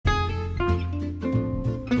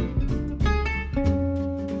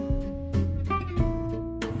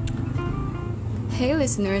Hey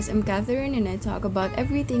listeners, I'm Catherine and I talk about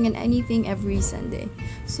everything and anything every Sunday.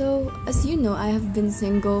 So, as you know, I have been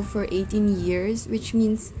single for 18 years, which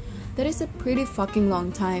means that is a pretty fucking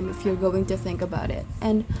long time if you're going to think about it.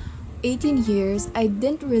 And 18 years, I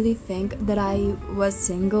didn't really think that I was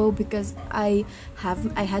single because I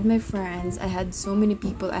had my friends, I had so many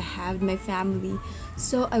people, I had my family.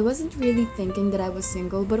 So, I wasn't really thinking that I was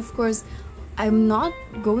single, but of course, I'm not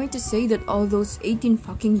going to say that all those 18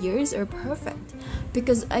 fucking years are perfect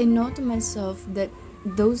because I know to myself that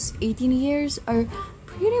those 18 years are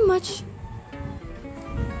pretty much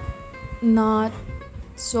not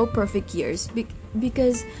so perfect years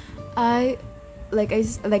because I like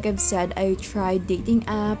I've said, I tried dating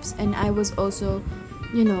apps and I was also,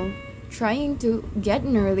 you know, trying to get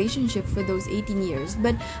in a relationship for those 18 years.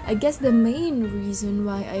 But I guess the main reason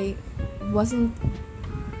why I wasn't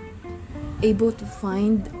able to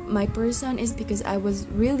find my person is because I was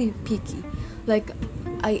really picky. Like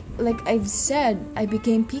I've said, I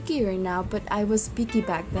became pickier now, but I was picky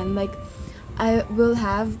back then. Like, I will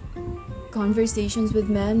have conversations with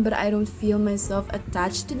men, but I don't feel myself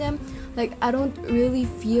attached to them. Like, I don't really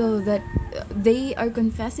feel that they are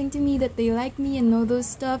confessing to me that they like me and all those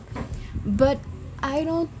stuff, but I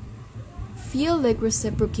don't feel like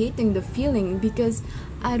reciprocating the feeling because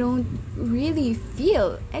I don't really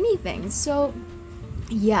feel anything. So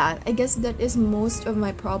yeah, I guess that is most of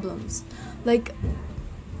my problems. Like,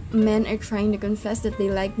 men are trying to confess that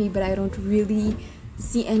they like me, but I don't really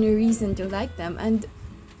see any reason to like them, and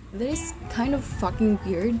that is kind of fucking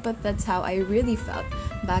weird, but that's how I really felt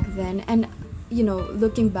back then. And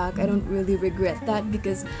looking back, I don't really regret that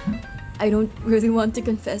because I don't really want to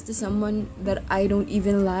confess to someone that I don't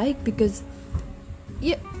even like, because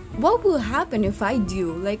yeah, what will happen if I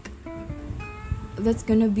do? Like, that's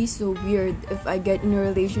gonna be so weird if I get in a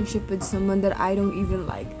relationship with someone that I don't even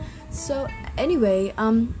like. So anyway,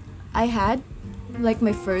 I had like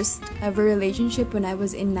my first ever relationship when I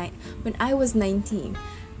was 19,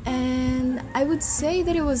 and I would say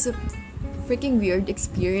that it was a freaking weird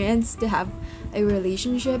experience to have a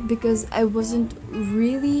relationship because I wasn't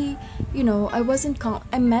really,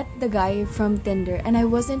 I met the guy from Tinder, and I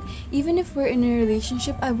wasn't, even if we're in a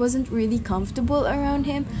relationship, I wasn't really comfortable around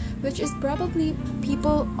him, which is probably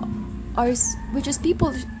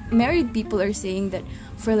married people are saying that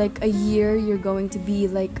for like a year you're going to be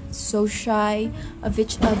like so shy of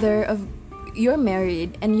each other, of you're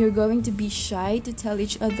married and you're going to be shy to tell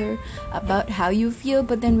each other about how you feel,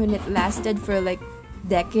 but then when it lasted for like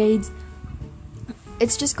decades,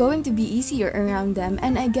 it's just going to be easier around them.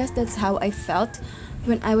 And I guess that's how I felt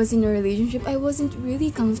when I was in a relationship. I wasn't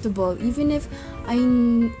really comfortable, even if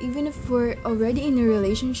we're already in a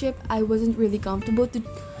relationship, I wasn't really comfortable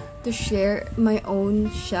to share my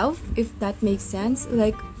own shelf, if that makes sense.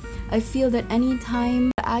 Like, I feel that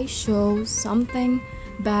anytime I show something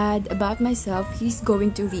bad about myself, he's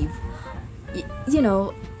going to leave.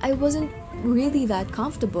 I wasn't really that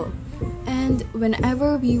comfortable. And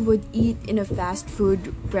whenever we would eat in a fast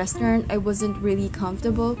food restaurant, I wasn't really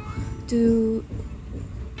comfortable to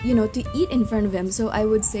eat in front of him. So I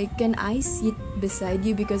would say, can I sit beside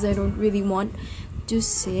you, because I don't really want to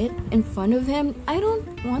sit in front of him. I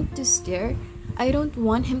don't want to stare. I don't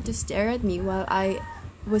want him to stare at me while I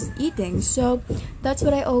was eating. So that's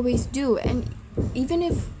what I always do. And even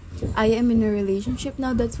if I am in a relationship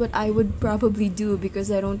now, that's what I would probably do, because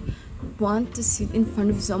I don't want to sit in front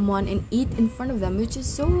of someone and eat in front of them, which is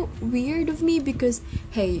so weird of me because,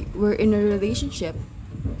 hey, we're in a relationship,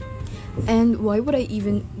 and why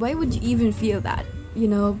would you even feel that,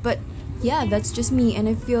 but yeah, that's just me. And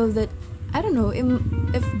I feel that, I don't know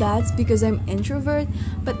if that's because I'm introvert,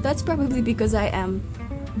 but that's probably because I am.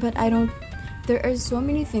 But I don't, there are so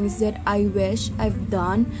many things that I wish I've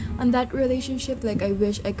done on that relationship. Like, I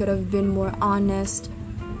wish I could have been more honest,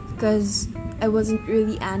 because I wasn't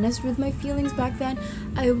really honest with my feelings back then.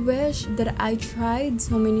 I wish that I tried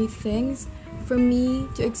so many things for me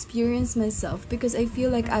to experience myself, because I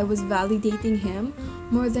feel like I was validating him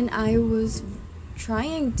more than I was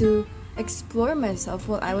trying to explore myself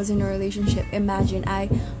while I was in a relationship. Imagine, I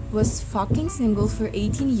was fucking single for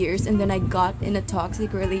 18 years and then I got in a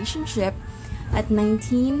toxic relationship at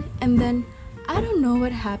 19, and then I don't know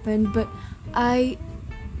what happened, but I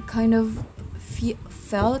kind of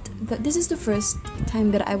felt that this is the first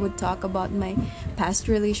time that I would talk about my past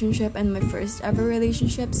relationship and my first ever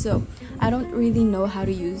relationship, so I don't really know how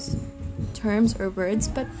to use terms or words,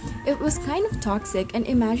 but it was kind of toxic. And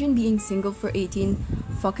imagine being single for 18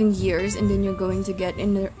 fucking years and then you're going to get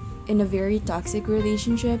in in a very toxic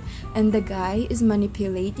relationship and the guy is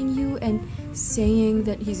manipulating you and saying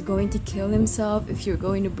that he's going to kill himself if you're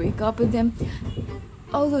going to break up with him,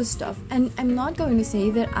 all those stuff. And I'm not going to say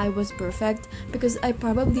that I was perfect, because I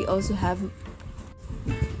probably also have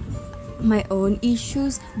my own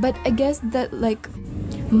issues, but I guess that like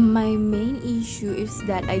my main issue is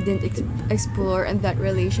that I didn't explore in that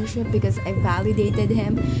relationship, because I validated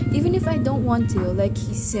him even if I don't want to. Like,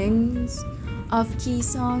 he sings off-key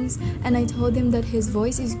songs and I told him that his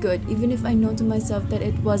voice is good even if I know to myself that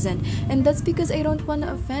it wasn't, and that's because I don't want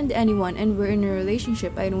to offend anyone, and we're in a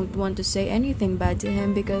relationship. I don't want to say anything bad to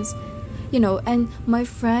him, because and my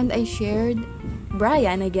friend, I shared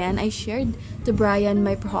to Brian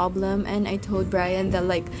my problem, and I told Brian that,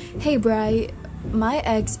 like, hey Bri, my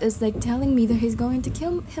ex is like telling me that he's going to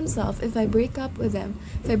kill himself if I break up with him.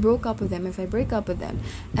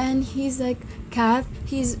 And he's like, Kath,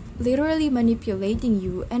 he's literally manipulating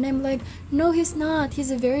you. And I'm like, no, he's not. He's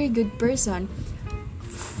a very good person.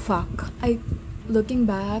 Fuck. Looking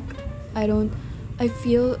back, I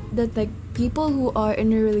feel that, like, people who are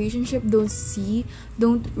in a relationship don't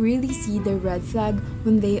really see the red flag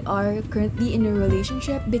when they are currently in a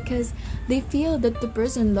relationship, because they feel that the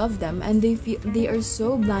person loves them, and they are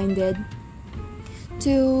so blinded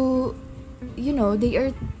to they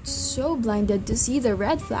are so blinded to see the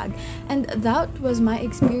red flag. And that was my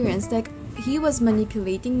experience. Like, he was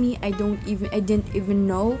manipulating me. I didn't even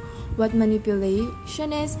know what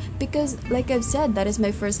manipulation is, because, like I've said, that is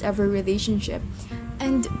my first ever relationship.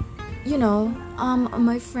 And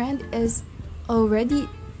my friend is already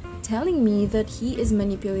telling me that he is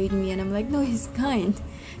manipulating me, and I'm like, no, he's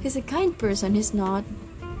a kind person.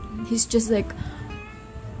 He's just like,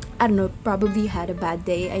 I don't know, probably had a bad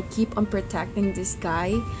day. I keep on protecting this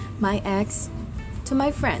guy, my ex, to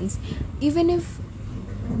my friends,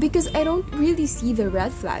 because I don't really see the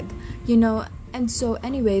red flag, and so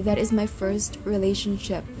anyway, that is my first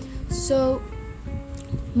relationship. So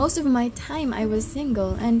most of my time I was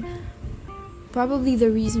single, and probably the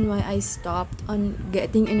reason why I stopped on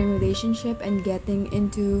getting in a relationship and getting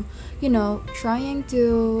into, trying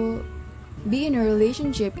to be in a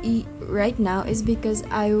relationship right now is because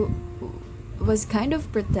I was kind of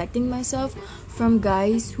protecting myself from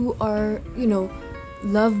guys who are,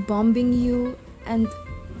 love bombing you. And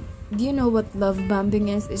do you know what love bombing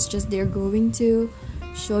is? It's just they're going to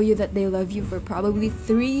show you that they love you for probably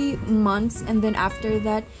 3 months, and then after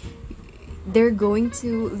that they're going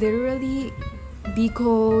to literally be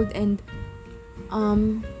cold and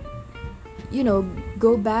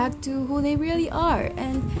go back to who they really are.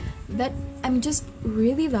 And that I'm just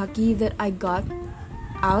really lucky that I got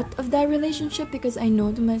out of that relationship, because I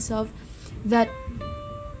know to myself that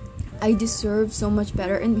I deserve so much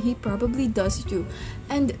better, and he probably does too.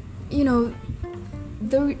 And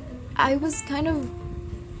I was kind of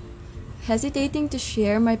hesitating to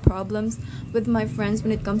share my problems with my friends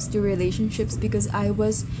when it comes to relationships, because I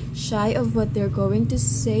was shy of what they're going to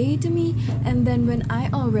say to me. And then when I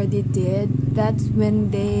already did, that's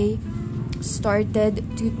when they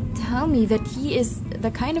started to tell me that he is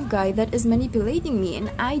the kind of guy that is manipulating me,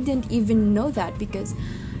 and I didn't even know that, because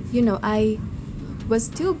I was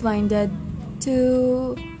too blinded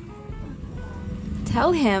to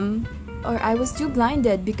tell him, or I was too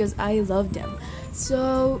blinded because I loved him.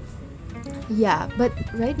 So yeah, but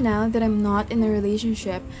right now that I'm not in a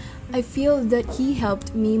relationship, I feel that he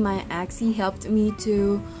helped me, my ex, he helped me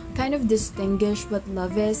to kind of distinguish what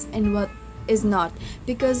love is and what is not.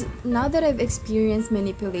 Because now that I've experienced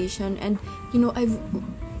manipulation, and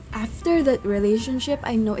after that relationship,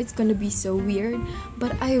 I know it's gonna be so weird,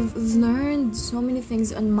 but I've learned so many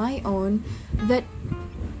things on my own that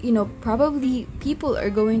probably people are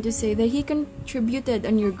going to say that he contributed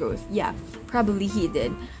on your growth. Yeah, probably he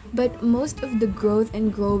did, but most of the growth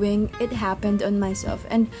and growing, it happened on myself.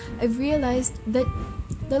 And I've realized that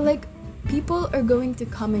like, people are going to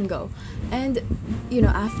come and go. And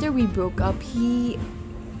after we broke up, he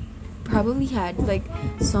probably had like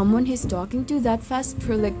someone he's talking to that fast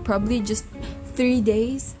for like probably just 3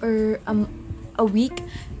 days or a week.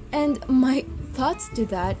 And my thoughts to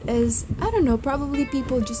that is, I don't know, probably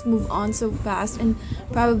people just move on so fast, and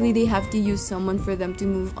probably they have to use someone for them to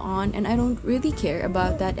move on, and I don't really care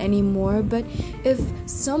about that anymore. But if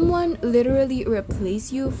someone literally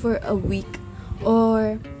replace you for a week,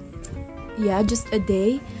 or just a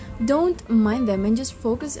day, don't mind them and just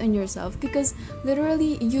focus on yourself, because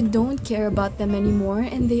literally you don't care about them anymore,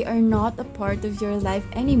 and they are not a part of your life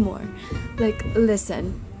anymore. Like,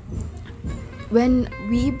 listen, when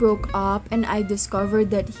we broke up and I discovered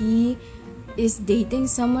that he is dating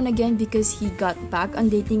someone again, because he got back on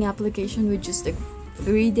dating application with just like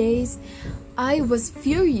 3 days, I was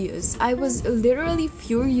furious. I was literally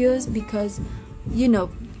furious because, you know,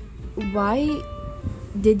 why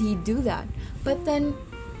did he do that? But then,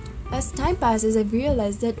 as time passes, I've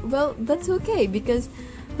realized that, well, that's okay because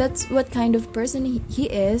that's what kind of person he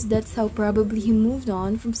is. That's how probably he moved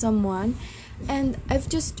on from someone. And I've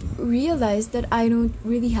just realized that I don't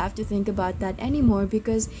really have to think about that anymore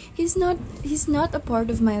because he's not a part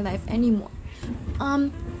of my life anymore.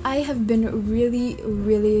 I have been really,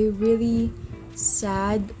 really, really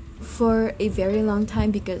sad for a very long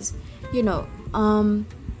time because, you know,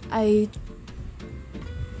 I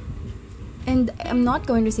and I'm not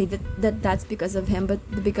going to say that's because of him, but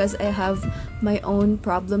because I have my own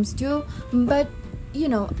problems too. But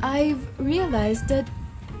I've realized that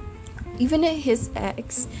even his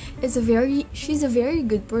ex she's a very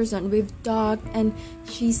good person. We've talked, and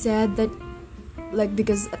she said that, like,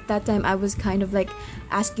 because at that time I was kind of like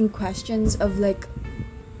asking questions of like,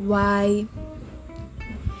 why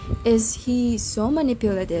is he so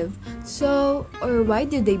manipulative, or why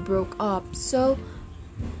did they broke up? So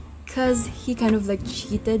because he kind of like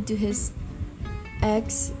cheated to his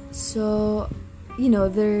ex, so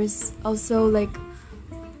there's also like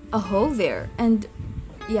a hole there. And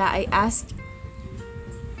yeah, I asked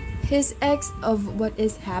his ex of what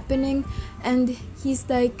is happening, and she's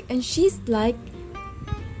like,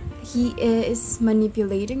 he is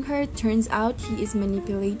manipulating her. Turns out he is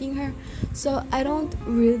manipulating her. So I don't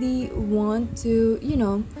really want to,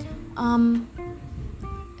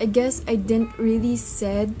 I guess I didn't really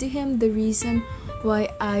said to him the reason why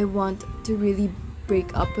I want to really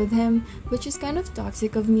break up with him, which is kind of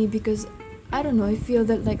toxic of me because I don't know, I feel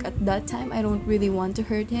that like at that time I don't really want to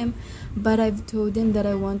hurt him, but I've told him that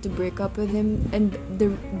I want to break up with him, and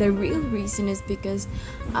the real reason is because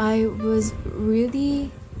I was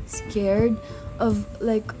really scared of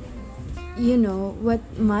like what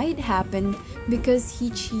might happen because he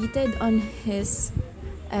cheated on his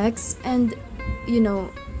ex. And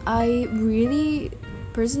I really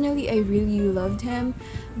loved him,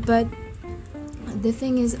 but the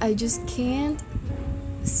thing is I just can't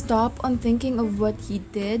stop on thinking of what he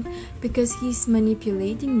did because he's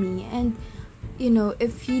manipulating me. And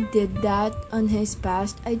if he did that on his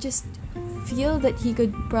past, I just feel that he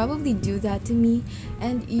could probably do that to me.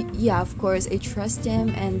 And yeah, of course I trust him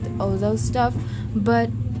and all those stuff, but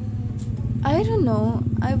I don't know,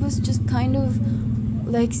 I was just kind of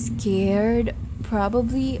like scared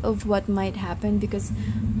probably of what might happen because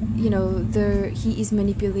he is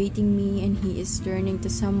manipulating me and he is turning to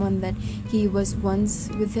someone that he was once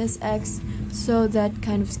with his ex. So that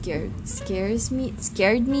kind of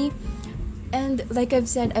scared me. And like I've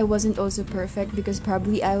said, I wasn't also perfect because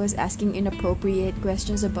probably I was asking inappropriate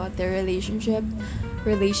questions about their relationship,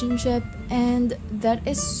 and that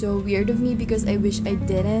is so weird of me because I wish I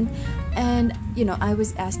didn't. And I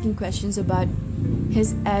was asking questions about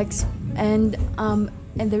his ex, and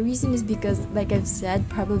the reason is because, like I've said,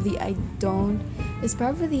 probably I don't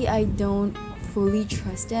fully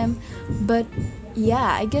trust him. But yeah,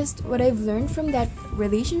 I guess what I've learned from that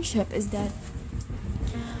relationship is that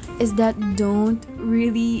don't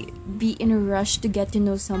really be in a rush to get to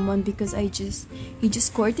know someone because he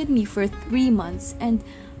just courted me for 3 months, and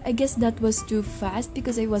I guess that was too fast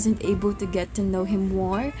because I wasn't able to get to know him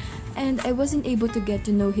more, and I wasn't able to get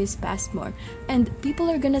to know his past more. And people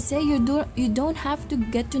are gonna say you don't have to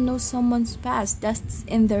get to know someone's past, that's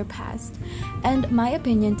in their past. And my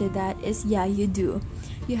opinion to that is, yeah, you do.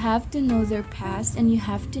 You have to know their past, and you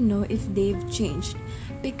have to know if they've changed,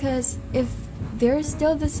 because if they're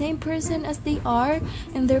still the same person as they are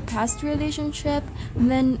in their past relationship,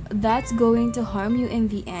 then that's going to harm you in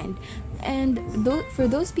the end. And for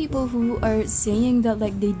those people who are saying that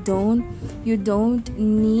like you don't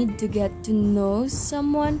need to get to know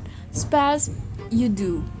someone's past, you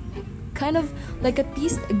do. Kind of like at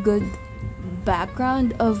least a good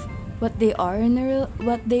background of what they are in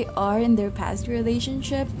their past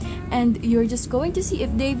relationship, and you're just going to see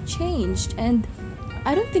if they've changed. And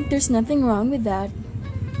I don't think there's nothing wrong with that.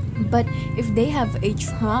 But if they have a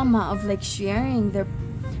trauma of like sharing their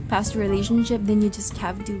past relationship, then you just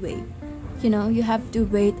have to wait. You have to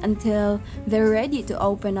wait until they're ready to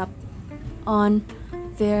open up on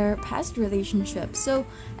their past relationship. So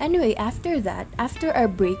anyway, after our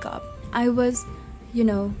breakup, I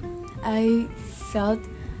felt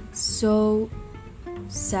so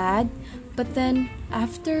sad. But then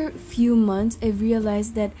after a few months, I've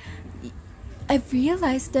realized that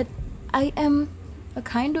I am a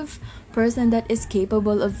kind of person that is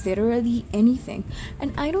capable of literally anything.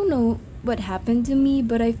 And I don't know what happened to me,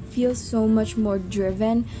 but I feel so much more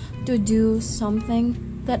driven to do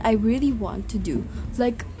something that I really want to do.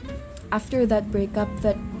 Like after that breakup,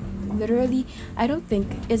 that literally I don't think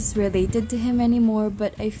it's related to him anymore,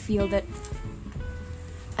 but I feel that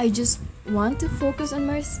I just want to focus on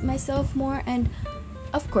myself more. And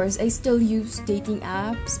of course I still use dating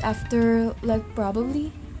apps after like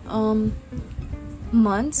probably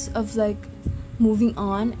months of like moving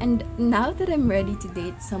on. And now that I'm ready to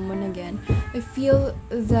date someone again, I feel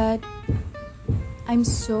that I'm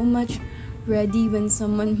so much ready when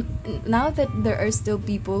someone, now that there are still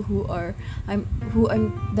people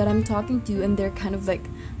I'm talking to, and they're kind of like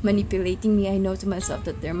manipulating me. I know to myself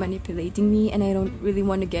that they're manipulating me, and I don't really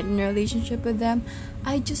want to get in a relationship with them.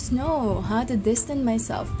 I just know how to distance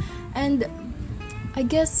myself. And I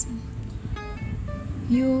guess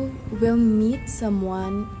you will meet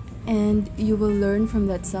someone and you will learn from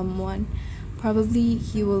that someone. Probably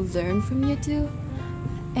he will learn from you too.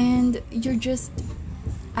 And you're just,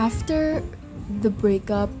 after the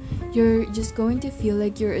breakup, you're just going to feel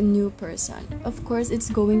like you're a new person. Of course it's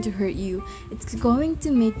going to hurt you, it's going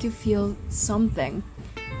to make you feel something,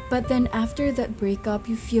 but then after that breakup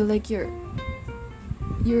you feel like you're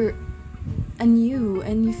anew,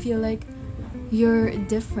 and you feel like you're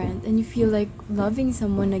different, and you feel like loving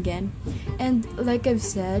someone again. And like I've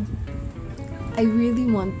said, I really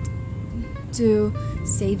want to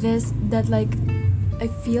say this, that like I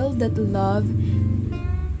feel that love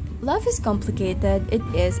is complicated. It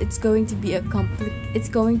is. It's going to be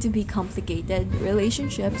complicated.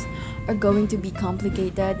 Relationships are going to be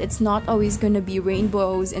complicated. It's not always going to be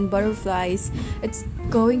rainbows and butterflies.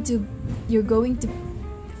 You're going to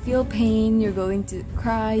feel pain, you're going to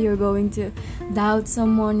cry, you're going to doubt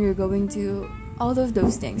someone, you're going to all of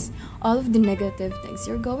those things, all of the negative things,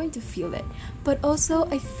 you're going to feel it. But also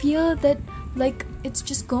I feel that like it's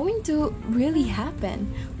just going to really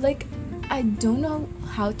happen. Like I don't know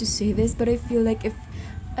how to say this, but I feel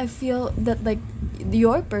that like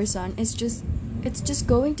your person is just, it's just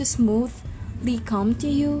going to smoothly come to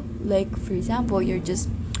you. Like for example, you're just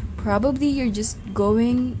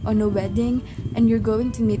going on a wedding, and you're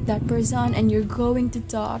going to meet that person, and you're going to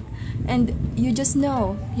talk, and you just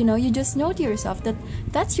know to yourself that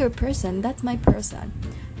that's your person, that's my person.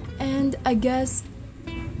 And I guess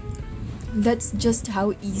that's just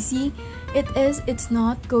how easy it is. It's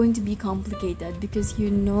not going to be complicated, because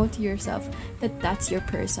you know to yourself that that's your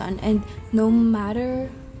person. And no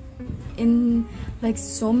matter in like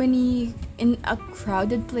so many, in a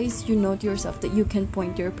crowded place, you know to yourself that you can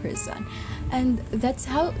point your person. And that's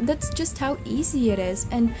just how easy it is.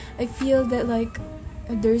 And I feel that like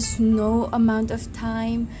there's no amount of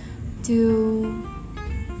time to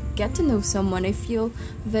get to know someone. I feel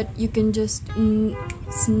that you can just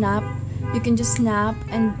snap,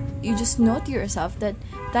 and you just know to yourself that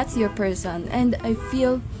that's your person. And I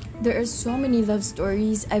feel there are so many love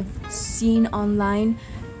stories I've seen online,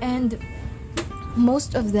 and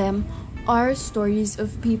most of them are stories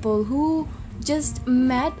of people who just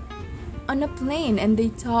met on a plane, and they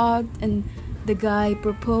talked, and the guy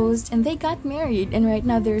proposed, and they got married, and right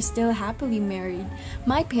now they're still happily married.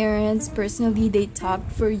 My parents, personally, they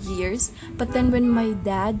talked for years, but then when my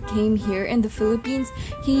dad came here in the Philippines,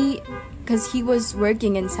 because he was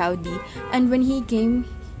working in Saudi, and when he came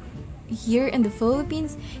here in the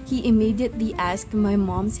Philippines, he immediately asked my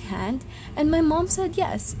mom's hand, and my mom said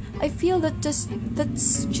yes. I feel that's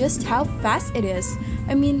just how fast it is.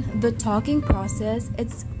 I mean, the talking process,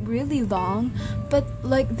 it's really long, but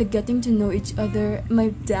like the getting to know each other. My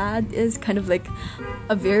dad is kind of like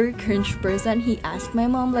a very cringe person. He asked my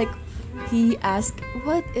mom, like, he asked,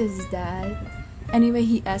 "What is that?" Anyway,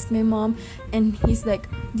 he asked my mom, and he's like,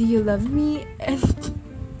 "Do you love me?" And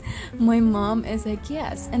my mom is like,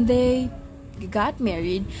 yes. And they got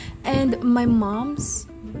married, and my mom's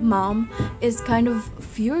mom is kind of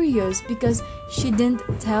furious because she didn't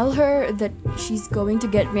tell her that she's going to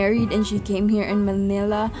get married, and she came here in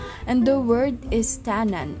Manila, and the word is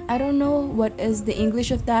tanan. I don't know what is the English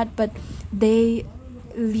of that, but they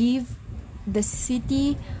leave the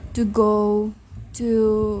city to go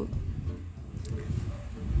to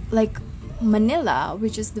like Manila,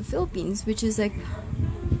 which is the Philippines, which is like,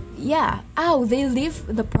 they leave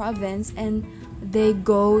the province and they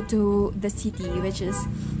go to the city, which is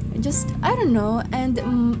just, I don't know. And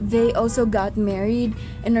they also got married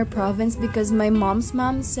in our province, because my mom's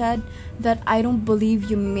mom said that I don't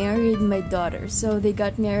believe you married my daughter, so they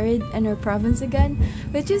got married in our province again,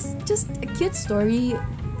 which is just a cute story,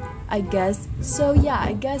 I guess. So yeah,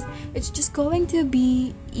 I guess it's just going to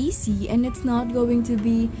be easy, and it's not going to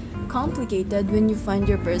be complicated when you find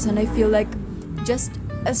your person. I feel like just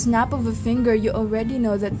a snap of a finger, you already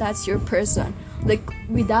know that that's your person. like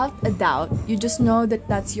without a doubt, you just know that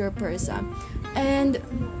that's your person. And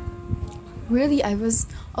really, I was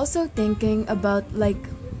also thinking about like,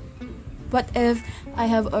 what if I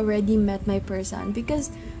have already met my person? Because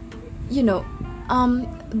you know,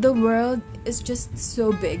 the world is just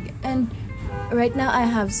so big, and right now I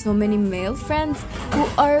have so many male friends who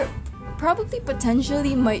are probably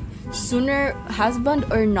potentially my sooner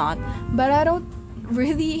husband or not, but I don't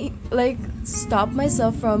really like stop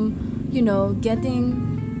myself from,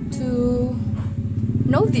 getting to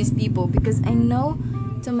know these people, because I know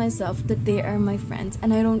to myself that they are my friends,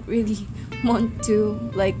 and I don't really want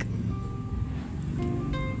to like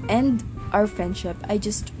end our friendship. I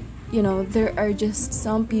just, there are just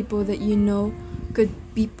some people that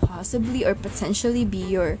could be possibly or potentially be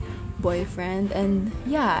your boyfriend, and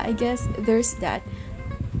yeah, I guess there's that.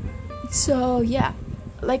 So yeah,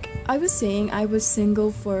 like I was saying, I was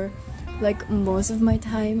single for like most of my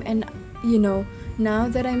time, and now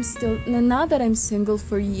that I'm single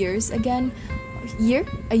for years again,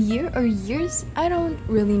 a year or years, I don't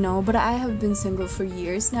really know, but I have been single for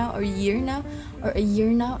years now, or a year now,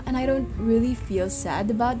 and I don't really feel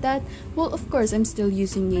sad about that. Well, of course, I'm still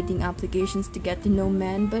using dating applications to get to know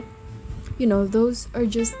men, but those are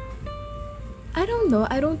just, I don't know,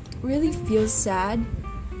 I don't really feel sad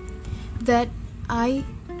that I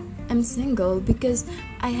am single, because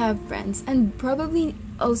I have friends, and probably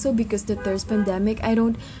also because that there's pandemic, I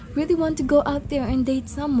don't really want to go out there and date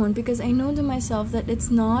someone, because I know to myself that it's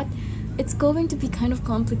going to be kind of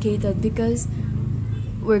complicated, because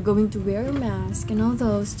we're going to wear a mask and all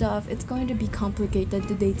those stuff. It's going to be complicated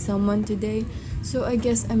to date someone today, so I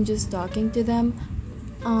guess I'm just talking to them.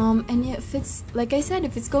 And if it's, like I said,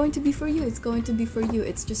 if it's going to be for you, it's going to be for you.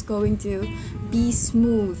 It's just going to be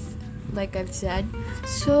smooth, like I've said.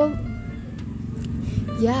 So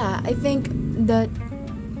yeah, I think that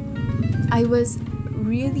I was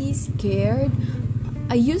really scared.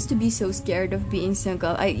 I used to be so scared of being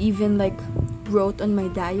single. I even like wrote on my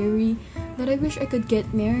diary that I wish I could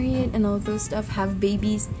get married and all those stuff, have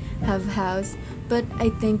babies, have house. But I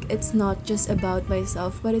think it's not just about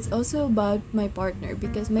myself, but it's also about my partner,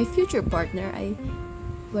 because my future partner,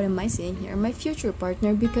 what am I saying here? My future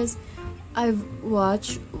partner, because I've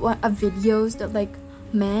watched videos that like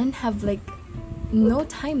men have like no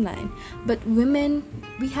timeline, but women,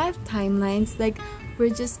 we have timelines. Like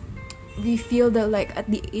we feel that like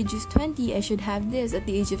at the age of 20 I should have this, at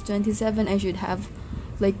the age of 27 I should have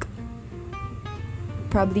like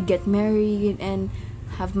probably get married and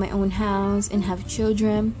have my own house and have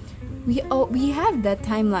children. We have that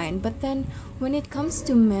timeline, but then when it comes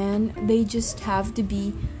to men, they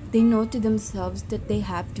know to themselves that they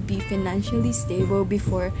have to be financially stable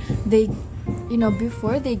before they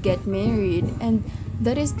get married. And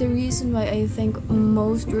that is the reason why I think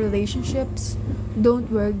most relationships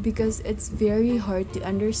don't work, because it's very hard to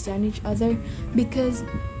understand each other, because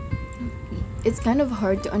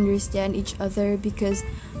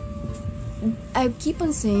I keep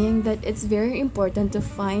on saying that it's very important to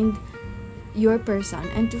find your person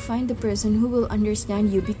and to find the person who will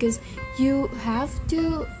understand you, because you have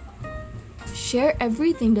to share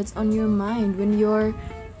everything that's on your mind when you're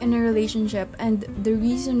in a relationship. And the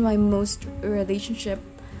reason why most relationship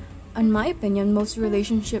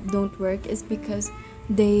don't work is because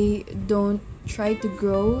they don't try to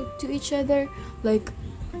grow to each other. Like,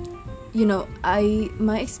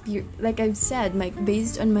 like I've said,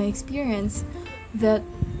 based on my experience, that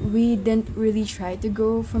we didn't really try to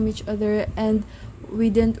grow from each other, and we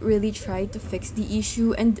didn't really try to fix the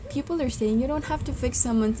issue. And people are saying you don't have to fix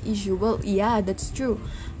someone's issue. Well, yeah, that's true,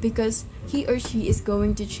 because he or she is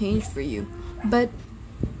going to change for you. But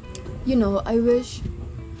I wish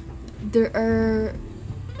there are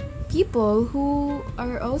people who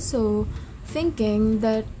are also thinking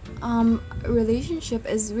that relationship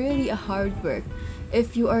is really a hard work.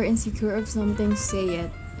 If you are insecure of something, say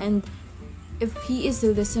it. And if he is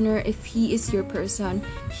a listener, if he is your person,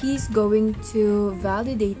 he's going to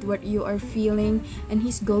validate what you are feeling, and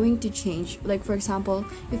he's going to change. Like, for example,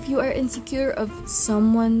 if you are insecure of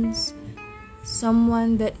someone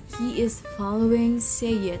that he is following,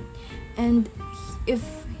 say it. And if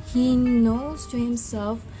he knows to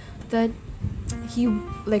himself that he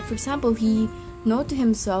know to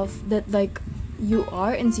himself that like you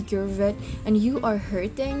are insecure of it and you are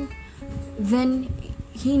hurting, then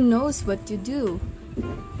he knows what to do.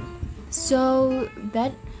 So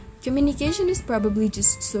that communication is probably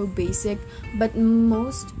just so basic, but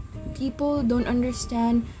most people don't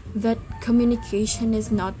understand that communication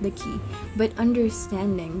is not the key, but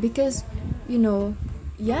understanding. Because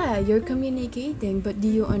you're communicating, but do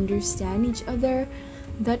you understand each other?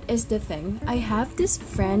 that is the thing. I have this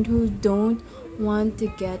friend who don't want to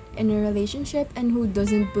get in a relationship and who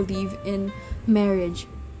doesn't believe in marriage.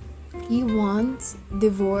 He wants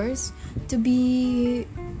divorce to be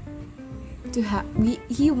to have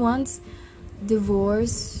he wants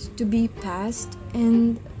divorce to be passed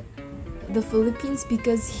in the Philippines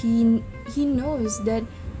because he knows that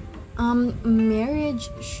marriage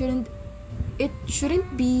shouldn't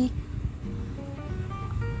be,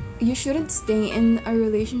 you shouldn't stay in a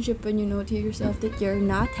relationship when you know to yourself that you're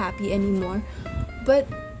not happy anymore. But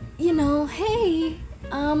hey,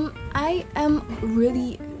 I am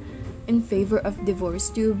really in favor of divorce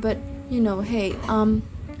too, but hey,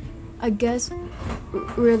 I guess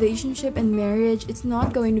relationship and marriage, it's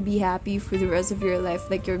not going to be happy for the rest of your life.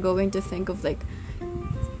 Like, you're going to think of, like,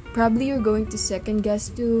 probably you're going to second guess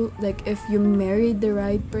too, like, if you married the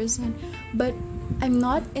right person. But I'm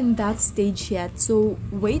not in that stage yet, so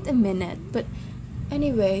wait a minute. But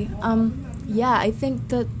anyway, yeah, I think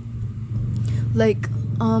that, like,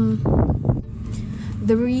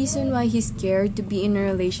 the reason why he's scared to be in a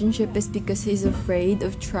relationship is because he's afraid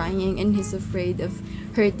of trying and he's afraid of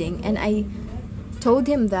hurting. And I told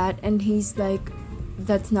him that, and he's like,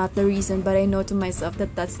 that's not the reason. But I know to myself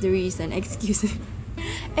that that's the reason. Excuse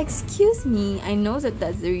me, I know that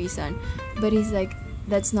that's the reason. But he's like,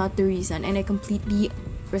 that's not the reason. And I completely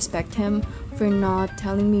respect him for not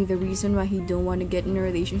telling me the reason why he don't want to get in a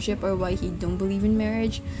relationship or why he don't believe in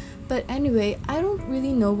marriage. But anyway, I don't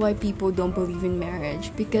really know why people don't believe in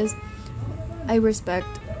marriage, because I respect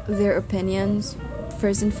their opinions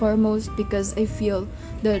first and foremost, because I feel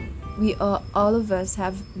that we all of us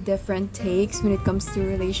have different takes when it comes to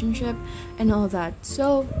relationship and all that.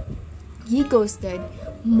 So he ghosted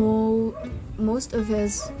most of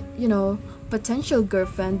his potential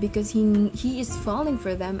girlfriend because he is falling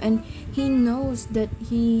for them, and he knows that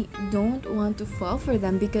he don't want to fall for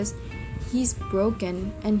them because he's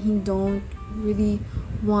broken and he don't really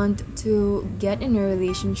want to get in a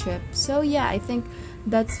relationship. So yeah, I think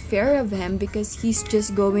that's fair of him because he's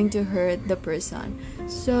just going to hurt the person.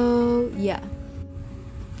 So yeah,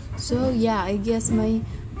 I guess my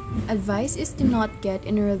advice is to not get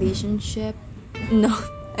in a relationship. No,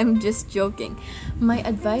 I'm just joking. My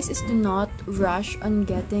advice is to not rush on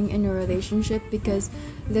getting in a relationship, because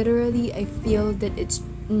literally I feel that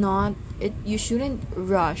you shouldn't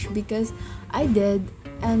rush, because I did,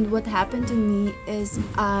 and what happened to me is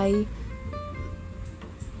I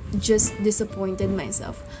just disappointed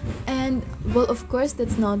myself. And well, of course,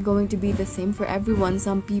 that's not going to be the same for everyone.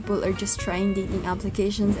 Some people are just trying dating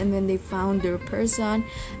applications, and then they found their person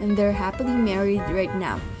and they're happily married right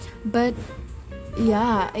now. But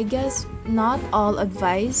yeah, I guess not all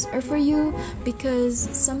advice are for you, because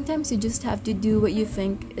sometimes you just have to do what you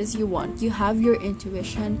think is you want. You have your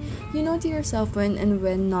intuition. You know to yourself when and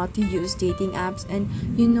when not to use dating apps, and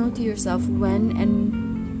you know to yourself when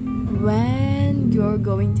you're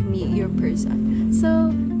going to meet your person.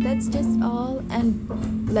 So that's just all. And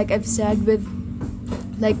like I've said with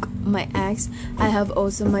like my ex, I have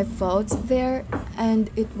also my faults there, and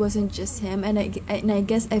it wasn't just him. And I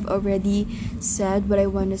guess I've already said what I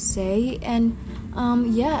want to say, and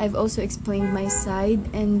yeah, I've also explained my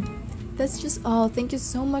side, and that's just all. Thank you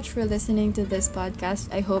so much for listening to this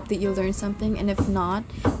podcast. I hope that you learned something, and if not,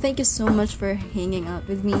 thank you so much for hanging out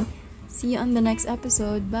with me. See you on the next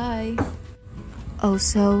episode. Bye.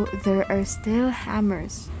 Also, there are still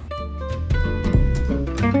hammers.